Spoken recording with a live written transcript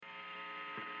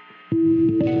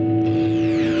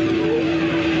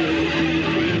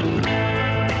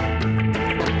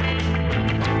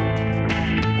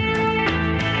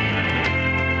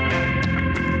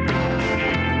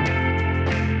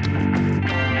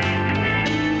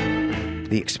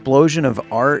The explosion of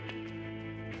art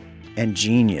and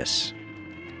genius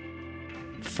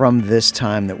from this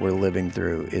time that we're living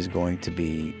through is going to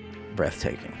be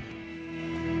breathtaking.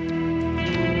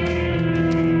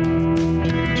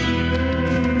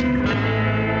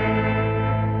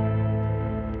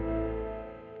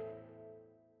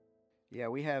 Yeah,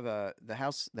 we have the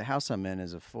house I'm in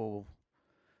is a full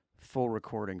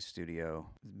recording studio.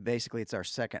 Basically, it's our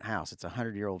second house. It's a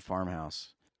 100-year-old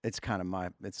farmhouse. It's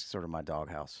sort of my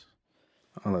doghouse.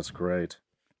 Oh, that's great.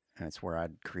 And it's where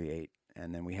I'd create.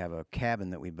 And then we have a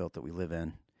cabin that we built that we live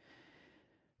in.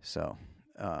 So,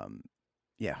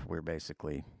 yeah, we're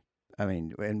basically, I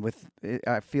mean, and with it,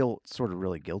 I feel sort of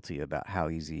really guilty about how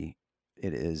easy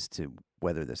it is to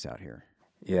weather this out here.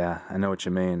 Yeah, I know what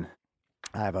you mean.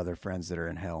 I have other friends that are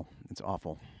in hell. It's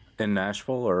awful. In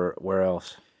Nashville or where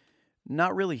else?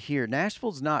 Not really here.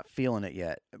 Nashville's not feeling it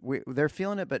yet. They're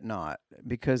feeling it, but not,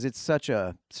 because it's such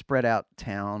a spread out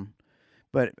town.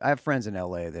 But I have friends in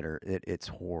LA that it's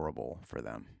horrible for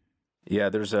them. Yeah,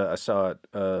 I saw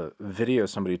a video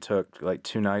somebody took like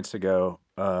 2 nights ago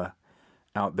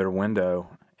out their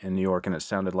window in New York, and it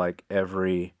sounded like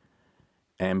every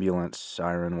ambulance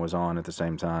siren was on at the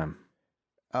same time.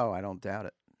 Oh, I don't doubt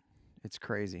it. It's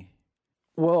crazy.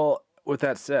 Well, with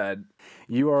that said,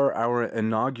 you are our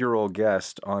inaugural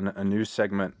guest on a new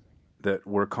segment that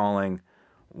we're calling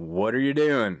 "What Are You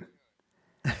Doing?"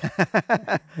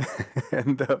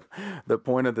 And the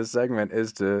point of the segment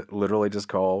is to literally just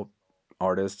call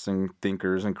artists and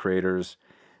thinkers and creators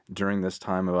during this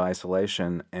time of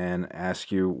isolation and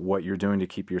ask you what you're doing to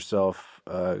keep yourself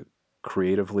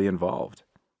creatively involved.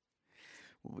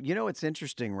 You know, it's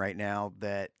interesting right now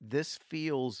that this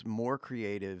feels more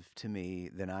creative to me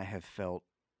than I have felt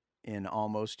in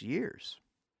almost years,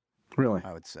 Really?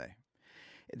 I would say.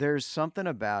 There's something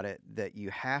about it that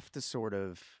you have to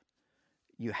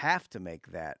make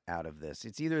that out of this.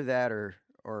 It's either that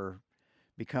or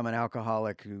become an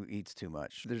alcoholic who eats too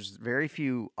much. There's very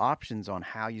few options on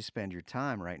how you spend your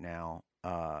time right now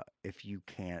if you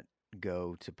can't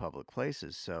go to public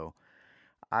places. So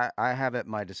I have at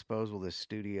my disposal this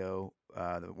studio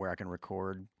where I can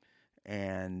record,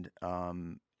 and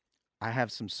I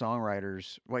have some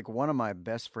songwriters. Like, one of my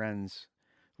best friends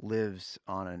lives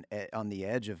on the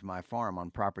edge of my farm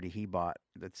on property he bought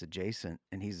that's adjacent,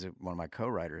 and he's one of my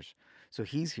co-writers. So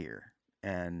he's here,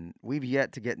 and we've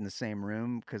yet to get in the same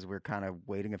room because we're kind of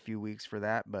waiting a few weeks for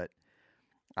that. But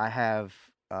I have,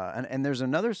 and there's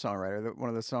another songwriter one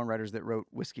of the songwriters that wrote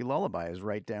Whiskey Lullaby is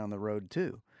right down the road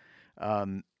too.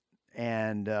 Um,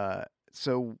 and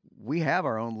so we have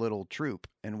our own little troupe,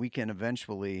 and we can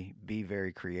eventually be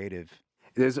very creative.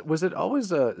 Was it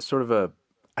always a sort of a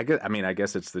I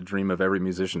guess it's the dream of every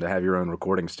musician to have your own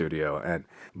recording studio.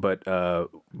 But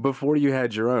before you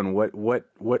had your own,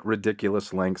 what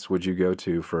ridiculous lengths would you go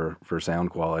to for sound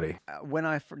quality? When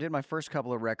I did my first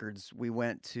couple of records, we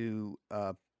went to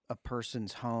a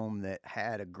person's home that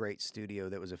had a great studio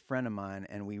that was a friend of mine,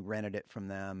 and we rented it from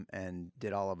them and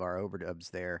did all of our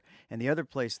overdubs there. And the other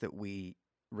place that we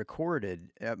recorded,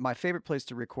 my favorite place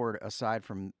to record aside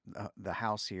from the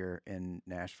house here in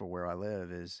Nashville where I live,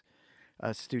 is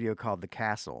a studio called The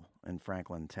Castle in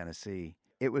Franklin, Tennessee.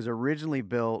 It was originally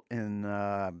built in,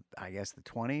 I guess, the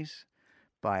 20s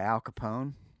by Al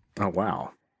Capone Oh,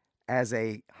 wow. as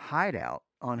a hideout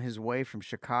on his way from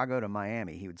Chicago to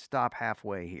Miami. He would stop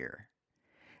halfway here,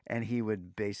 and he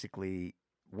would basically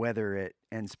weather it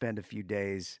and spend a few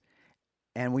days.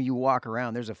 And when you walk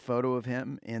around, there's a photo of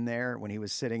him in there when he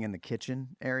was sitting in the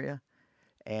kitchen area.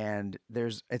 And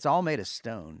it's all made of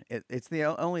stone. It's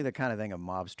only the kind of thing a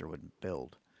mobster would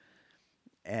build.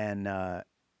 And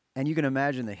you can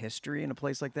imagine the history in a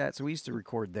place like that. So we used to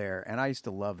record there, and I used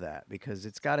to love that because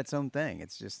it's got its own thing.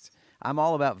 It's just, I'm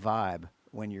all about vibe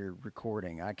when you're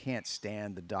recording. I can't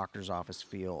stand the doctor's office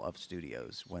feel of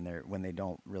studios when they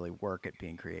don't really work at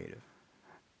being creative.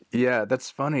 Yeah, that's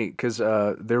funny because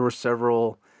there were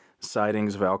several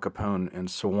sightings of Al Capone in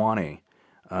Sewanee.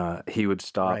 He would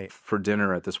stop Right. for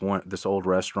dinner at this old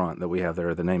restaurant that we have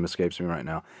there. The name escapes me right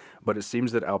now, but it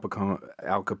seems that Al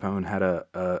Capone had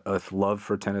a love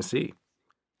for Tennessee.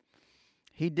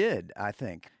 He did, I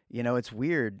think. You know, it's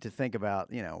weird to think about,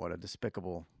 what a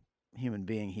despicable human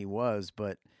being he was,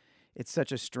 but it's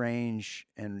such a strange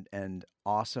and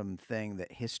awesome thing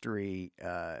that history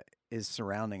is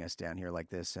surrounding us down here like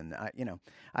this. And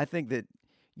I think that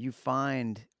you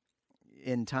find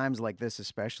in times like this,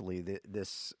 especially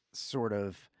this sort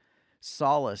of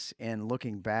solace in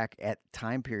looking back at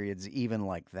time periods even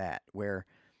like that, where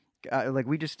like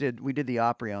we did the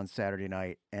Opry on Saturday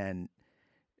night, and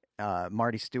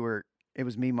Marty Stewart. It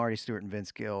was me, Marty Stewart, and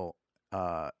Vince Gill.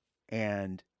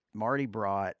 And Marty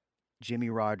brought Jimmy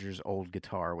Rogers' old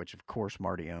guitar, which of course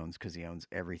Marty owns because he owns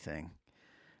everything.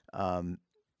 Um,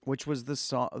 which was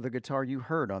the guitar you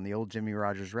heard on the old Jimmy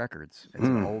Rogers records. It's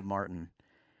an old Martin,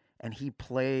 and he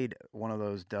played one of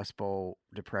those Dust Bowl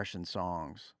Depression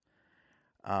songs.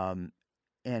 Um,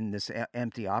 in this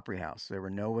empty Opry house, there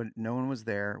were no one was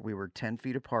there. We were 10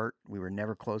 feet apart. We were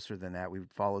never closer than that. We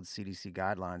followed CDC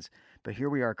guidelines, but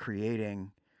here we are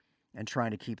creating and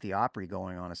trying to keep the Opry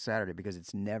going on a Saturday because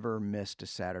it's never missed a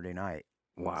Saturday night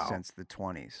since the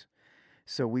 20s.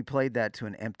 So we played that to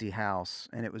an empty house,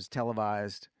 and it was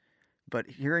televised. But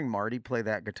hearing Marty play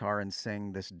that guitar and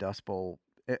sing this Dust Bowl,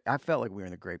 I felt like we were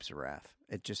in the Grapes of Wrath.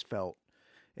 It just felt,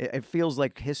 it feels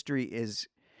like history is,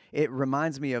 it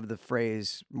reminds me of the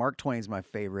phrase, Mark Twain's my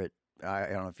favorite. I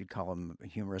don't know if you'd call him a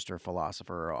humorist or a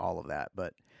philosopher or all of that,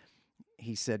 but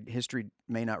he said history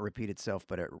may not repeat itself,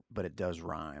 but it does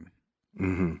rhyme.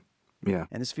 Mm-hmm. Yeah.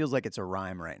 And this feels like it's a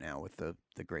rhyme right now with the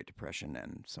Great Depression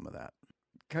and some of that.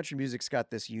 Country music's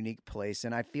got this unique place,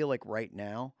 and I feel like right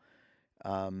now,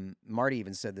 Marty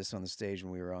even said this on the stage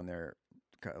when we were on there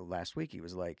last week. He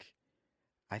was like,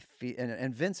 I feel,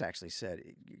 and Vince actually said,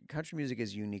 country music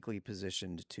is uniquely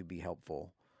positioned to be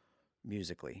helpful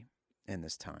musically in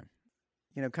this time.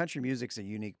 You know, country music's a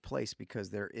unique place because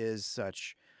there is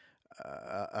such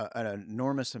an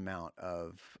enormous amount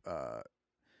of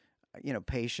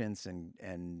patience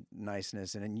and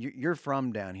niceness. And you're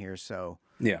from down here, so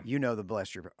Yeah. you know the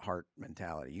bless your heart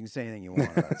mentality. You can say anything you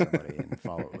want about somebody and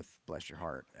follow it with bless your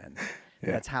heart. And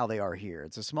that's how they are here.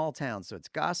 It's a small town, so it's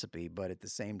gossipy, but at the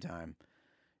same time,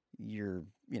 you're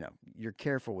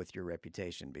careful with your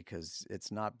reputation because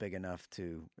it's not big enough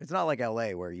to, it's not like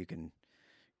LA where you can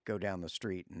go down the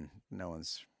street and no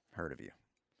one's heard of you.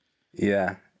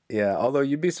 Yeah. Yeah. Although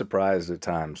you'd be surprised at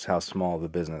times how small the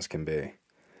business can be.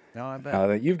 No, I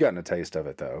bet. You've gotten a taste of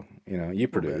it, though. You know, you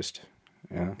produced.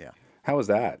 Yeah. Yeah. How was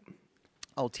that?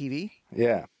 Oh, TV?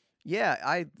 Yeah. Yeah,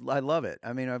 I love it.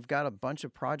 I mean, I've got a bunch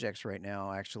of projects right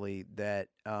now, actually, that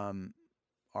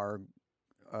are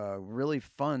really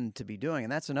fun to be doing.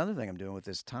 And that's another thing I'm doing with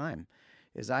this time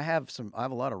is I have a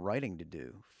lot of writing to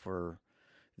do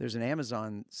there's an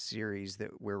Amazon series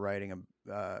that we're writing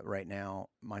right now.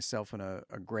 Myself and a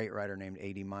great writer named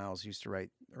A.D. Miles used to write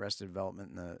Arrested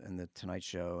Development in the Tonight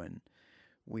Show, and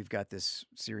we've got this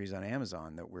series on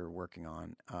Amazon that we're working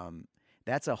on.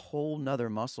 That's a whole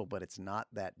nother muscle, but it's not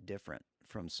that different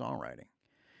from songwriting.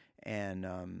 And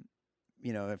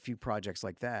a few projects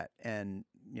like that. And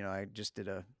I just did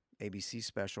a ABC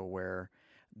special where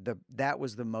that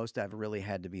was the most I've really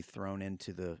had to be thrown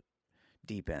into the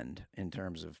deep end in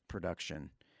terms of production,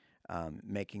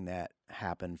 making that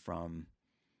happen from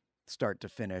start to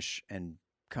finish and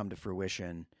come to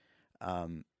fruition.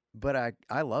 But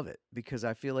I love it because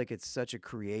I feel like it's such a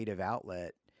creative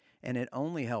outlet, and it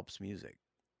only helps music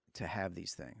to have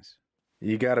these things.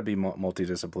 You got to be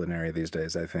multidisciplinary these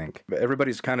days, I think. But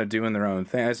everybody's kind of doing their own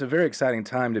thing. It's a very exciting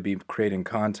time to be creating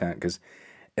content because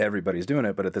everybody's doing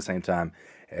it, but at the same time,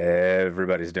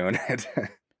 everybody's doing it.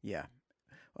 Yeah.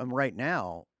 Right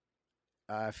now,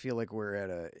 I feel like we're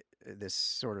at this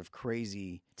sort of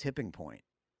crazy tipping point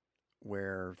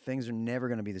where things are never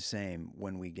going to be the same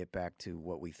when we get back to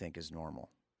what we think is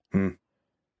normal.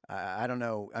 I don't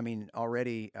know. I mean,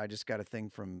 already I just got a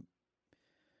thing from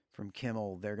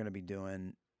Kimmel.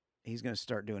 He's going to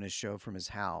start doing his show from his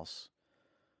house,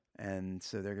 and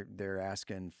so they're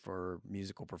asking for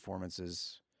musical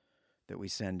performances that we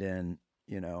send in.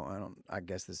 I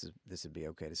guess this would be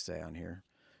okay to say on here.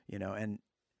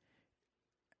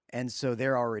 And so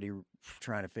they're already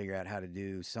trying to figure out how to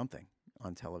do something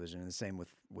on television, and the same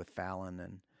with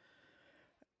Fallon.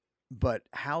 But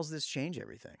how's this change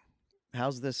everything?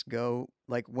 How's this go?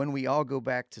 Like when we all go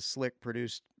back to slick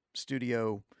produced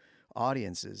studio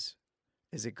audiences,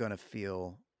 is it going to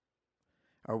feel?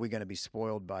 Are we going to be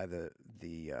spoiled by the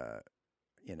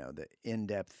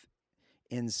in-depth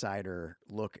insider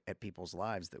look at people's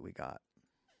lives that we got?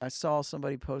 I saw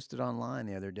somebody posted online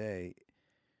the other day,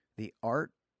 the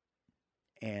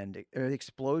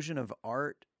explosion of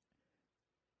art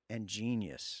and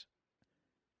genius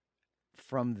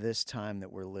from this time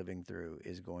that we're living through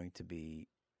is going to be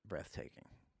breathtaking.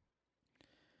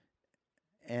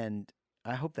 And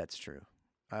I hope that's true.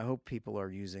 I hope people are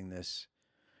using this.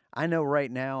 I know right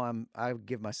now I would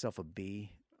give myself a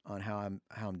B on how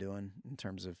I'm doing in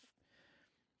terms of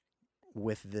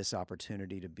with this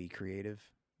opportunity to be creative.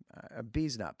 A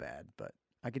B's not bad, but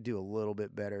I could do a little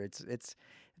bit better. It's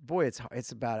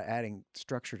about adding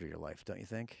structure to your life, don't you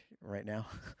think? Right now,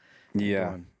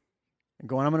 Yeah. I'm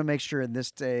going to make sure in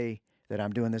this day that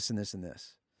I'm doing this and this and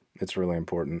this. It's really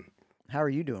important. How are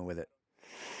you doing with it?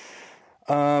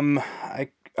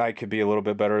 I could be a little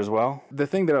bit better as well. The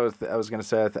thing that I was going to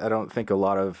say, I don't think a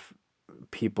lot of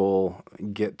people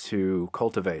get to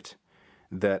cultivate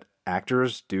that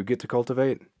actors do get to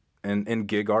cultivate, and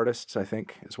gig artists, I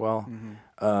think, as well,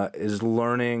 Mm-hmm. is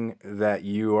learning that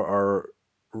you are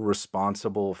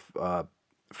responsible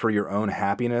for your own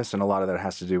happiness, and a lot of that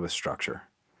has to do with structure.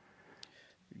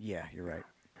 Yeah, you're right.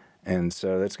 And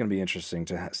so that's going to be interesting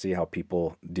to see how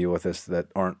people deal with this that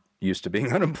aren't used to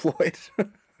being unemployed.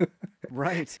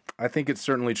 Right. I think it's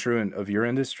certainly true of your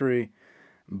industry,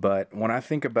 but when I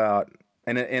think about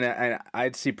and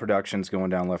I'd see productions going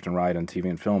down left and right on TV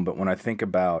and film, but when I think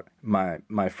about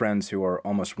my friends who are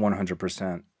almost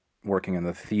 100% working in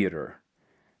the theater,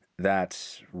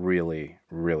 that's really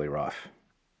really rough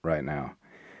right now.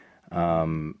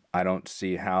 Mm-hmm. I don't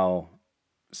see how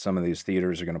some of these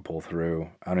theaters are going to pull through.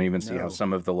 I don't even see how No.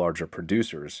 some of the larger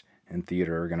producers in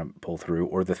theater are going to pull through,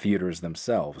 or the theaters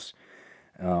themselves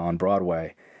on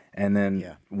Broadway. And then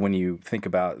Yeah. when you think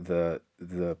about the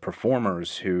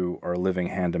performers who are living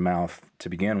hand to mouth to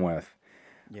begin with,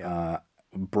 Yeah.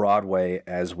 Broadway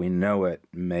as we know it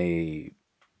may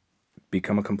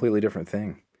become a completely different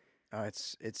thing.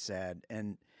 It's sad,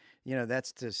 and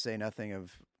that's to say nothing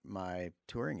of my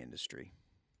touring industry.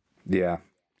 Yeah,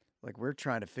 Like we're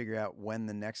trying to figure out when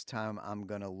the next time I'm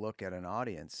going to look at an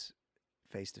audience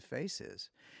face to face is,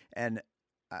 and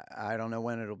I don't know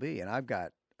when it'll be. And I've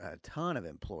got a ton of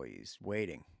employees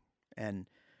waiting, and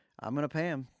I'm going to pay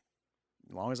them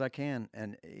as long as I can.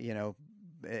 And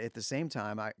at the same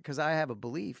time, because I have a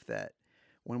belief that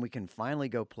when we can finally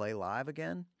go play live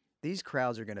again, these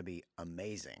crowds are going to be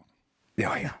amazing.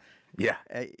 oh yeah,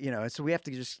 yeah, So we have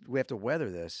to weather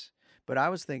this. But I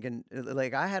was thinking,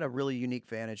 like, I had a really unique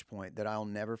vantage point that I'll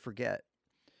never forget,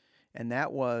 and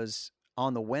that was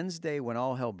on the Wednesday when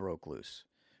all hell broke loose,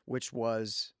 which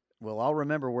was, well, I'll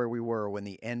remember where we were when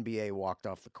the NBA walked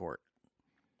off the court,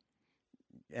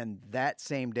 and that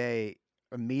same day,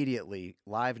 immediately,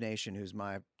 Live Nation, who's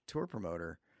my tour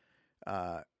promoter,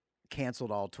 uh,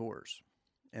 canceled all tours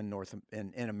in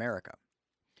America.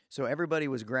 So everybody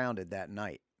was grounded that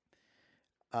night.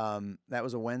 That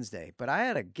was a Wednesday. But I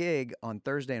had a gig on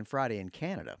Thursday and Friday in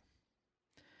Canada.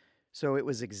 So it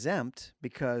was exempt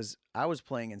because I was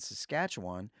playing in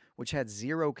Saskatchewan, which had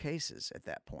 0 cases at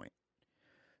that point.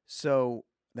 So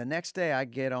the next day I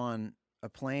get on a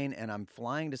plane and I'm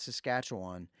flying to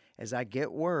Saskatchewan as I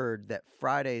get word that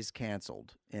Friday's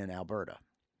canceled in Alberta.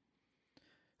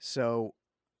 So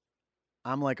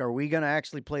I'm like, are we going to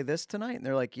actually play this tonight? And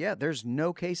they're like, yeah, there's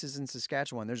no cases in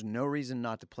Saskatchewan. There's no reason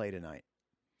not to play tonight.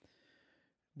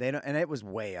 They don't, and it was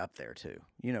way up there too.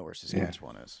 You know where yeah,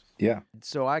 Saskatchewan is. yeah.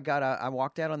 So I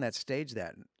walked out on that stage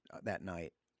that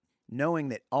night, knowing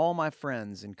that all my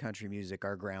friends in country music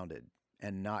are grounded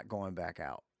and not going back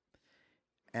out.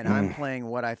 And I'm Mm. playing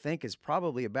what I think is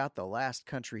probably about the last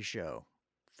country show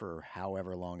for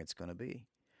however long it's going to be.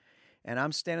 And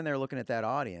I'm standing there looking at that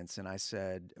audience, and I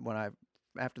said,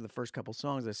 after the first couple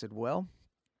songs, I said, well,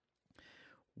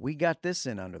 we got this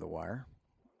in under the wire.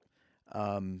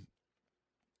 Um,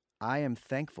 I am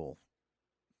thankful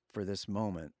for this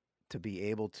moment to be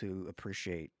able to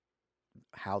appreciate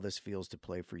how this feels to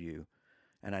play for you.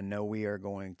 And I know we are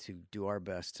going to do our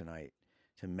best tonight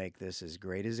to make this as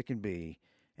great as it can be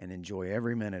and enjoy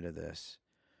every minute of this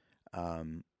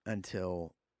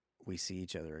until we see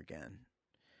each other again.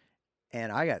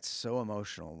 And I got so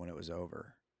emotional when it was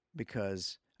over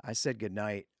because I said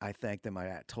goodnight. I thanked them.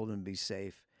 I told them to be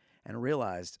safe and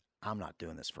realized I'm not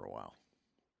doing this for a while.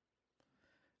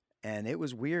 And it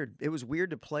was weird. It was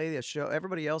weird to play a show.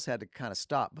 Everybody else had to kind of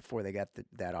stop before they got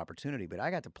that opportunity, but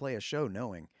I got to play a show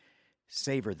knowing,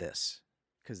 savor this,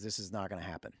 because this is not going to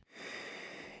happen.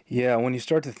 Yeah, when you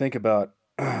start to think about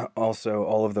also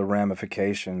all of the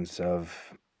ramifications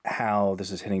of how this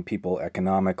is hitting people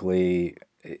economically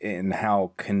and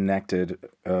how connected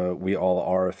we all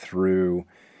are through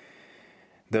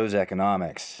those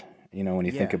economics. When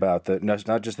you think Yeah, about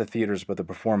not just the theaters, but the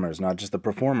performers, not just the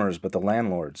performers, but the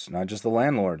landlords, not just the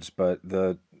landlords, but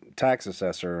the tax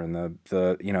assessor and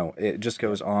it just yep,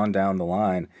 goes on down the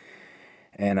line.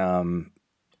 And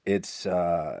it's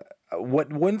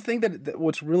what one thing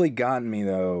what's really gotten me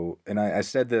though, and I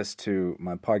said this to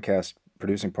my podcast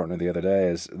producing partner the other day,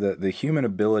 is the human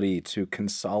ability to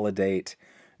consolidate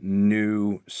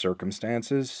new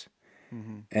circumstances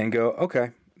mm-hmm. and go,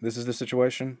 okay, this is the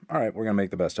situation. All right, we're gonna make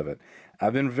the best of it.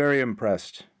 I've been very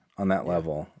impressed on that Yeah,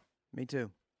 level. me too.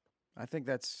 I think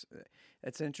that's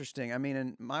interesting. I mean,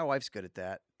 and my wife's good at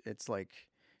that. It's like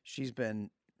she's been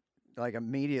like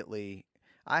immediately.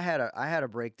 I had a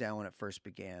breakdown when it first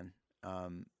began,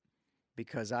 um,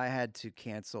 because I had to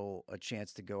cancel a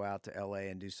chance to go out to LA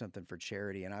and do something for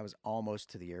charity, and I was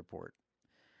almost to the airport.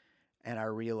 And I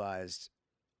realized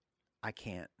I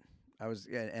can't.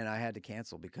 And I had to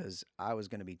cancel because I was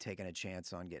going to be taking a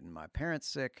chance on getting my parents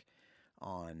sick,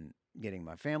 on getting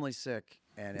my family sick,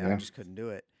 and I Yeah. just couldn't do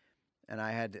it. And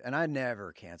I had to, and I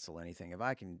never cancel anything. If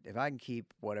I can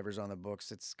keep whatever's on the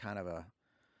books, it's kind of a,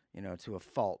 to a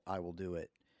fault, I will do it.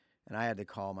 And I had to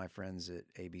call my friends at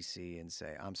ABC and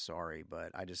say, I'm sorry,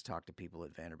 but I just talked to people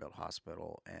at Vanderbilt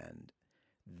Hospital and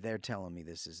they're telling me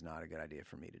this is not a good idea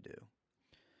for me to do.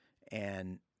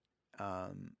 And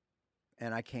um,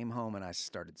 and I came home and I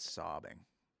started sobbing.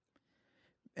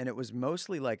 And it was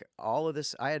mostly like all of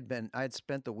this. I had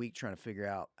spent the week trying to figure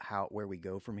out where we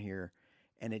go from here,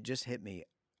 and it just hit me.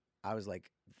 I was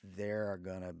like, there are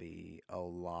gonna be a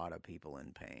lot of people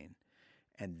in pain,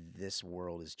 and this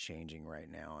world is changing right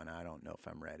now, and I don't know if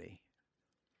I'm ready.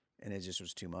 And it just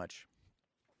was too much.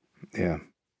 Yeah.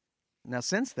 Now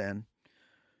since then,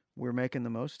 we're making the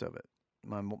most of it.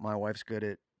 My wife's good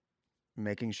at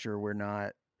making sure we're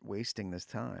not wasting this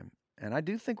time. And I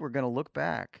do think we're going to look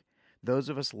back. Those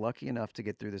of us lucky enough to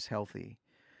get through this healthy,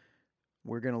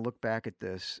 we're going to look back at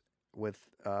this with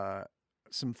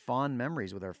some fond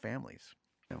memories with our families.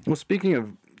 Well, speaking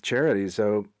of charity,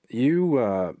 so you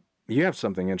have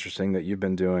something interesting that you've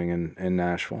been doing in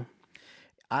Nashville.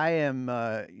 I'm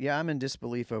in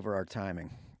disbelief over our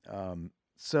timing.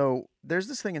 So there's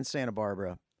this thing in Santa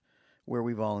Barbara where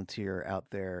we volunteer out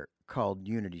there called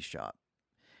Unity Shop.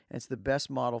 And it's the best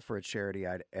model for a charity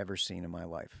I'd ever seen in my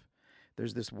life.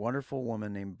 There's this wonderful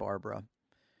woman named Barbara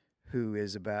who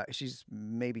is she's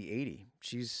maybe 80.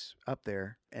 She's up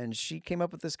there. And she came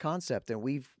up with this concept. And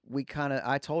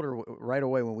I told her right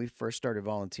away when we first started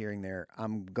volunteering there,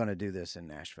 I'm going to do this in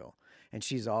Nashville. And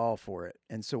she's all for it.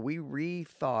 And so we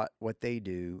rethought what they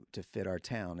do to fit our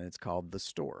town. And it's called The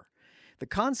Store. The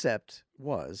concept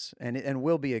was, and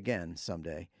will be again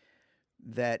someday,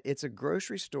 that it's a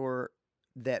grocery store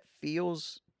that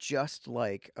feels just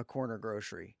like a corner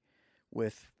grocery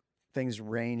with things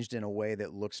ranged in a way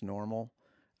that looks normal.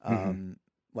 Mm-hmm.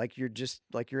 Like you're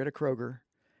at a Kroger,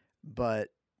 but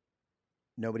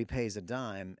nobody pays a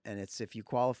dime. And it's if you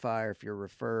qualify or if you're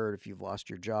referred, if you've lost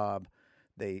your job,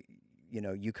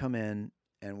 you come in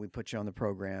and we put you on the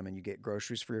program and you get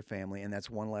groceries for your family. And that's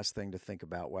one less thing to think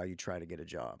about while you try to get a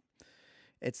job.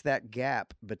 It's that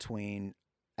gap between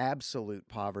absolute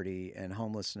poverty and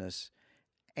homelessness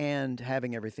and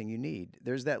having everything you need.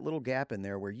 There's that little gap in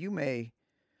there where you may,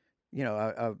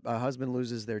 a husband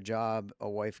loses their job, a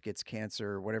wife gets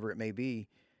cancer, whatever it may be.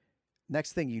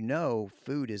 Next thing you know,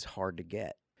 food is hard to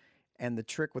get. And the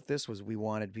trick with this was we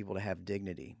wanted people to have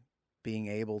dignity, being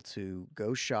able to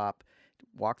go shop,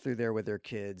 walk through there with their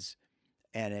kids,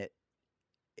 and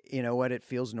it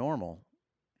feels normal.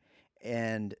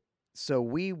 And so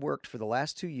we worked for the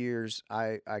last 2 years.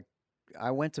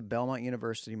 I went to Belmont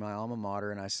University, my alma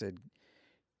mater, and I said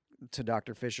to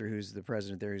Dr. Fisher, who's the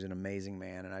president there, he's an amazing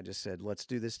man, and I just said, let's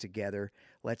do this together.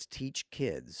 Let's teach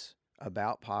kids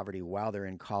about poverty while they're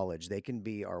in college. They can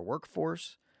be our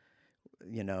workforce.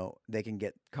 They can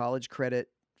get college credit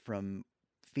from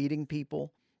feeding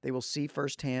people. They will see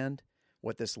firsthand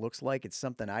what this looks like. It's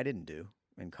something I didn't do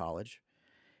in college.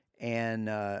 And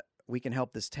we can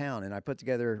help this town. And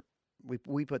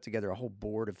we put together a whole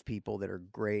board of people that are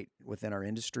great within our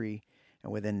industry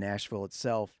and within Nashville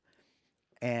itself.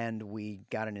 And we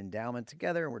got an endowment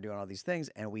together and we're doing all these things.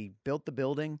 And we built the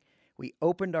building. We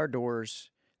opened our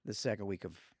doors the second week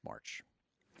of March.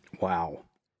 Wow.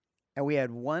 And we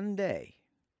had one day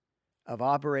of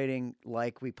operating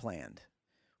like we planned,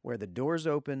 where the doors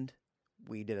opened.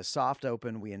 We did a soft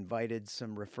open. We invited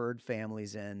some referred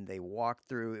families in. They walked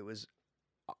through. It was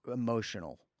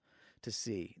emotional to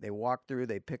see. They walked through,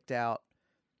 they picked out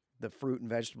the fruit and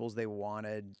vegetables they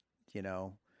wanted,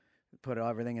 put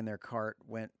everything in their cart,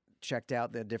 checked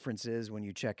out. The difference is when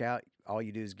you check out, all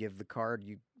you do is give the card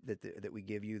that we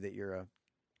give you that you're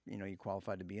you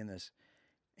qualified to be in this,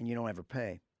 and you don't ever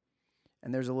pay.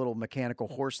 And there's a little mechanical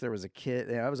horse. There was a kid.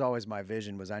 That was always my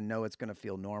vision, was I know it's going to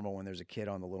feel normal when there's a kid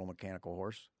on the little mechanical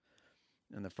horse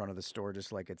in the front of the store,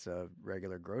 just like it's a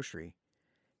regular grocery.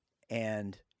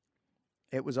 And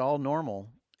it was all normal.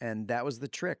 And that was the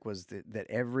trick, was that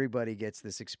everybody gets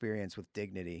this experience with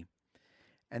dignity.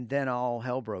 And then all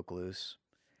hell broke loose.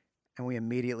 And we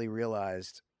immediately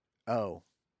realized, oh,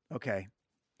 okay,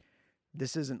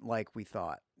 this isn't like we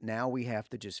thought. Now we have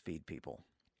to just feed people.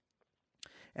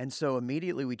 And so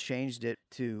immediately we changed it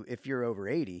to, if you're over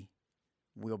 80,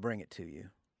 we'll bring it to you.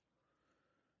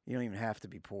 You don't even have to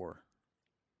be poor.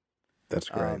 That's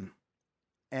great.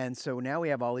 And so now we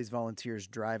have all these volunteers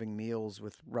driving meals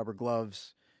with rubber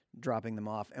gloves, dropping them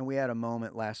off. And we had a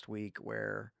moment last week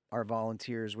where our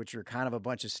volunteers, which are kind of a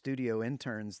bunch of studio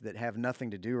interns that have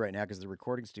nothing to do right now because the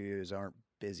recording studios aren't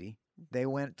busy, they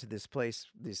went to this place,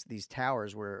 these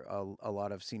towers where a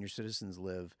lot of senior citizens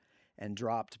live, and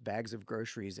dropped bags of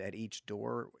groceries at each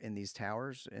door in these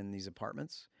towers, in these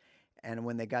apartments. And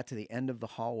when they got to the end of the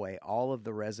hallway, all of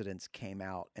the residents came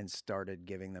out and started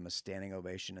giving them a standing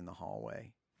ovation in the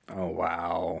hallway. Oh,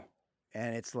 wow.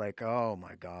 And it's like, oh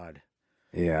my God.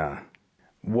 Yeah.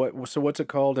 So what's it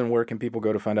called, and where can people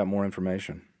go to find out more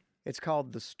information? It's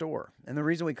called The Store. And the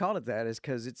reason we called it that is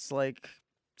because it's like,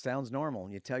 sounds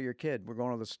normal. You tell your kid, we're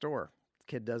going to the store. The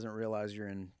kid doesn't realize you're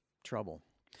in trouble.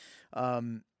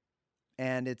 And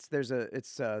it's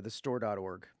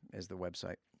thestore.org is the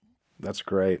website. That's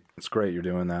great. It's great you're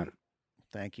doing that.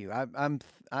 Thank you.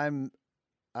 I'm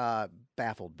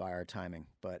baffled by our timing,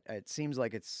 but it seems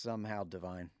like it's somehow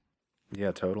divine.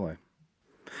 Yeah, totally.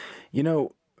 You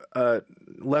know,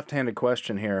 left-handed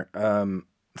question here.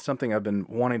 Something I've been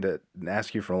wanting to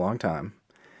ask you for a long time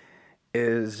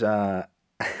is I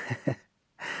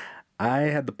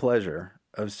had the pleasure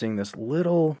of seeing this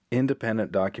little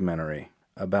independent documentary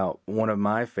about one of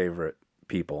my favorite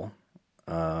people,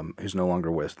 who's no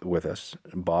longer with us,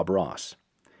 Bob Ross.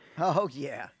 Oh,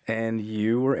 yeah. And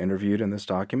you were interviewed in this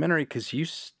documentary because you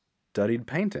studied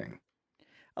painting.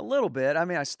 A little bit. I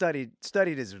mean, I studied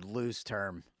is a loose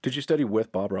term. Did you study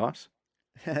with Bob Ross?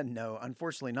 No,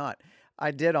 unfortunately not. I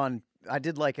did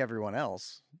like everyone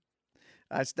else.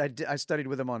 I studied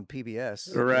with him on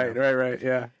PBS. Right.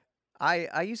 Yeah.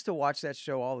 I used to watch that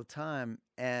show all the time,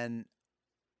 and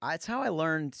that's how I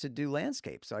learned to do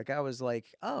landscapes. Like, I was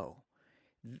like, oh,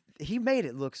 he made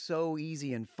it look so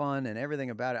easy and fun and everything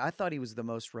about it. I thought he was the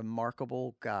most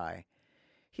remarkable guy.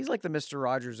 He's like the Mr.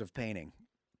 Rogers of painting.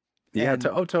 Yeah. And,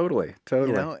 totally. You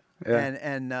know,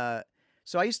 yeah.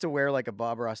 So I used to wear like a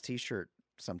Bob Ross T-shirt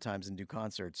sometimes and do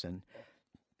concerts. And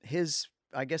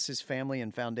I guess his family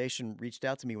and foundation reached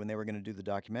out to me when they were going to do the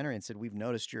documentary and said, "We've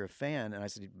noticed you're a fan." And I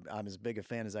said, "I'm as big a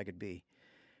fan as I could be."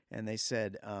 And they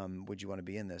said, "Would you want to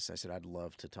be in this?" I said, "I'd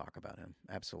love to talk about him.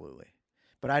 Absolutely."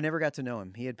 But I never got to know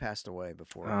him. He had passed away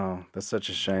before. Oh, that's such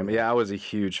a shame. Yeah, I was a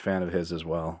huge fan of his as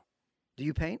well. Do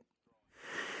you paint?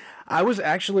 I was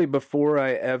actually, before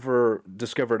I ever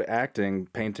discovered acting,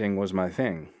 painting was my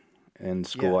thing in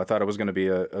school. Yeah. I thought I was going to be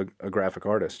a graphic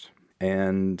artist.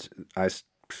 And I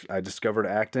discovered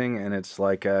acting, and it's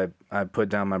like I put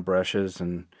down my brushes,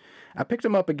 and I picked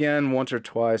them up again once or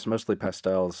twice, mostly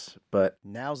pastels. But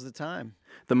now's the time.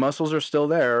 The muscles are still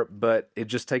there, but it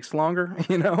just takes longer,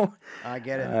 you know? I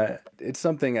get it. It's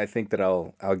something I think that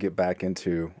I'll get back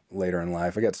into later in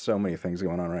life. I got so many things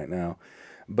going on right now.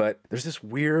 But there's this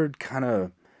weird kind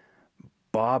of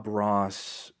Bob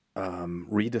Ross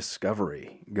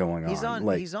rediscovery going on. He's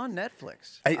on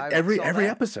Netflix. Every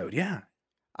episode, yeah.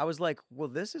 I was like, well,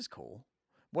 this is cool.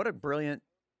 What a brilliant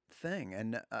thing.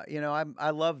 And I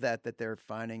love that they're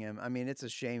finding him. I mean, it's a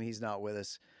shame he's not with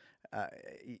us.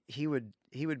 He would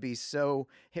be so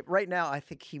right now. I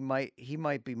think he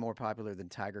might be more popular than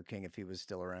Tiger King if he was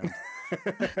still around.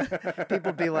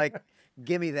 People would be like,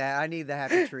 "Give me that! I need the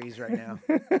happy trees right now."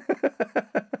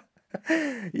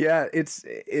 Yeah,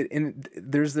 and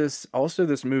there's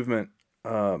this movement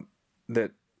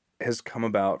that has come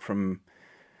about from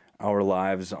our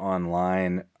lives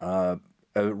online.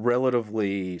 A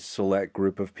relatively select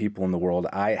group of people in the world.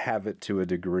 I have it to a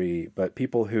degree, but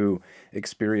people who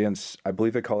experience, I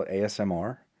believe they call it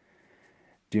ASMR.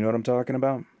 Do you know what I'm talking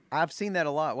about? I've seen that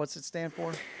a lot. What's it stand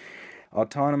for?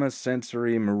 Autonomous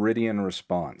Sensory Meridian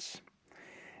Response.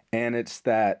 And it's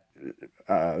that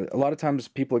a lot of times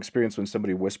people experience when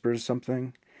somebody whispers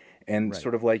something, and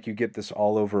sort of like you get this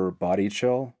all over body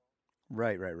chill.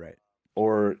 Right.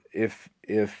 Or if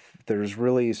there's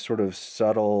really sort of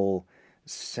subtle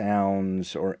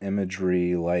sounds or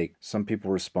imagery, like some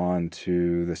people respond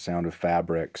to the sound of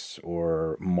fabrics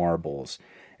or marbles,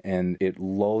 and it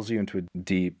lulls you into a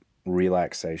deep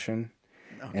relaxation.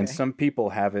 Okay. And some people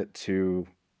have it to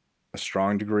a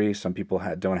strong degree. Some people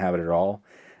don't have it at all.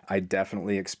 I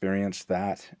definitely experienced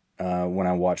that when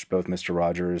I watched both Mr.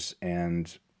 Rogers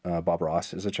and Bob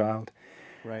Ross as a child.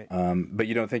 Right. But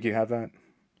you don't think you have that?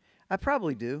 I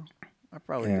probably do.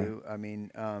 Do. I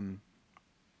mean,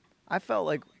 I felt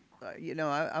like,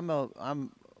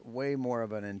 I'm way more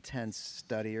of an intense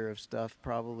studier of stuff,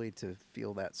 probably, to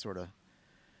feel that sort of.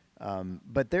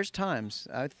 But there's times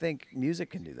I think music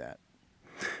can do that.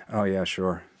 Oh yeah,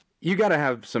 sure. You got to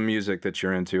have some music that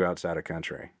you're into outside of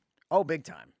country. Oh, big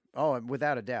time. Oh,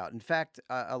 without a doubt. In fact,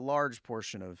 a large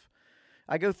portion of,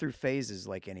 I go through phases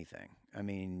like anything. I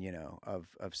mean,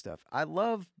 of stuff. I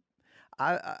love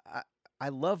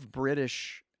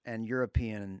British and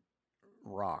European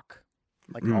rock,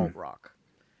 like alt rock.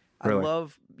 Really?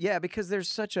 Yeah, because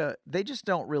they just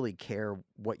don't really care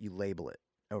what you label it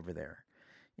over there.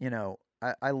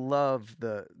 I love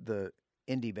the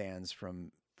indie bands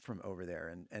from over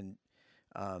there, and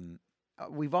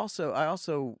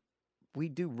we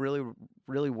do really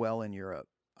really well in Europe.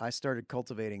 I started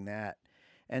cultivating that,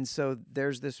 and so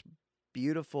there's this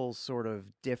beautiful sort of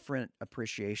different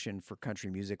appreciation for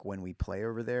country music when we play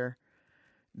over there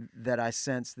that I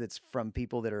sense that's from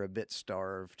people that are a bit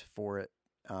starved for it.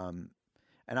 And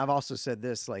I've also said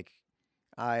this, like,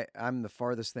 I'm the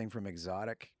farthest thing from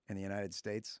exotic in the United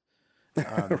States.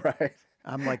 Right.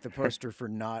 I'm like the poster for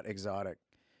not exotic.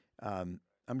 I'm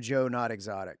Joe not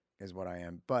exotic is what I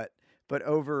am. But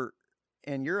over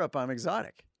in Europe, I'm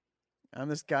exotic. I'm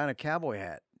this guy in a cowboy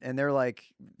hat, and they're like,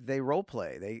 they role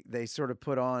play. They sort of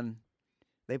put on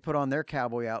their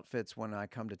cowboy outfits when I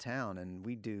come to town, and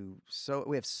we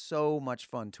have so much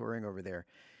fun touring over there.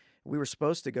 We were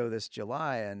supposed to go this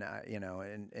July, and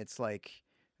and it's like,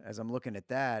 as I'm looking at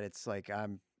that, it's like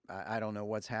I don't know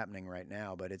what's happening right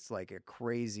now, but it's like a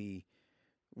crazy.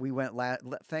 We went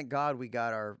thank God we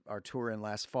got our tour in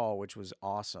last fall, which was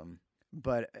awesome.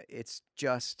 But it's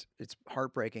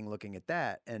heartbreaking looking at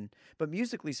that. But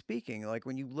musically speaking, like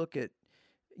when you look at,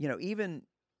 even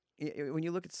when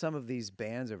you look at some of these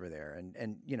bands over there,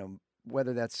 and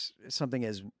whether that's something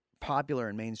as popular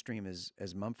and mainstream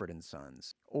as Mumford and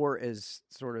Sons, or as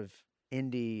sort of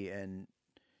indie, and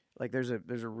like there's a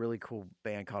really cool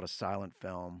band called A Silent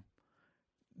Film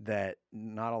that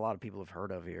not a lot of people have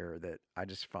heard of here that I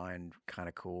just find kind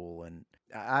of cool. And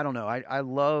I don't know, I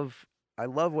love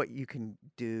what you can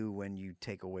do when you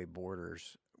take away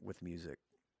borders with music,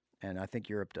 and I think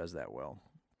Europe does that well.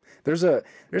 There's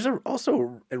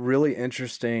also a really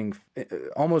interesting,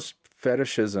 almost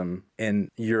fetishism in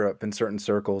Europe in certain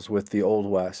circles with the Old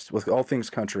West, with all things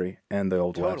country and the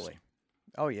Old West. Totally.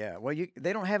 Oh yeah. Well,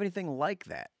 they don't have anything like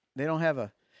that. They don't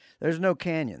have there's no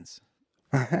canyons.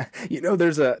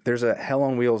 There's a Hell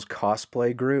on Wheels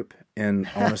cosplay group in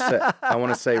I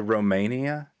want to say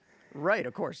Romania. Right,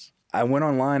 of course. I went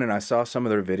online and I saw some of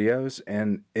their videos,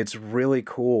 and it's really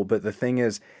cool. But the thing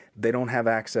is, they don't have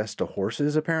access to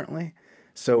horses, apparently.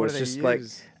 So What it's do they just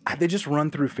use? like they just run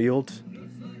through fields,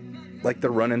 like they're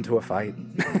running to a fight.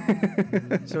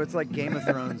 So it's like Game of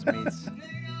Thrones meets,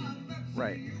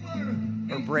 right,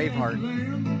 or Braveheart.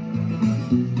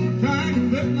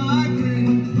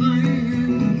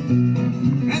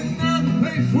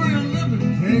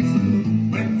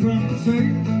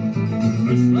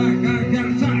 Looks like I got a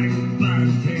tiger by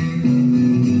the tail.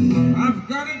 I've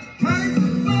got a tiger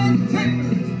by the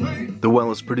tail. The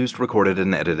Well is produced, recorded,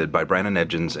 and edited by Brandon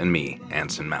Edgens and me,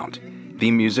 Anson Mount.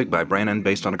 Theme music by Brandon,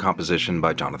 based on a composition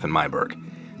by Jonathan Myberg.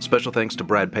 Special thanks to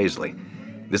Brad Paisley.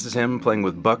 This is him playing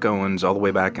with Buck Owens all the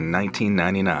way back in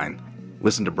 1999.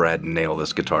 Listen to Brad nail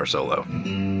this guitar solo.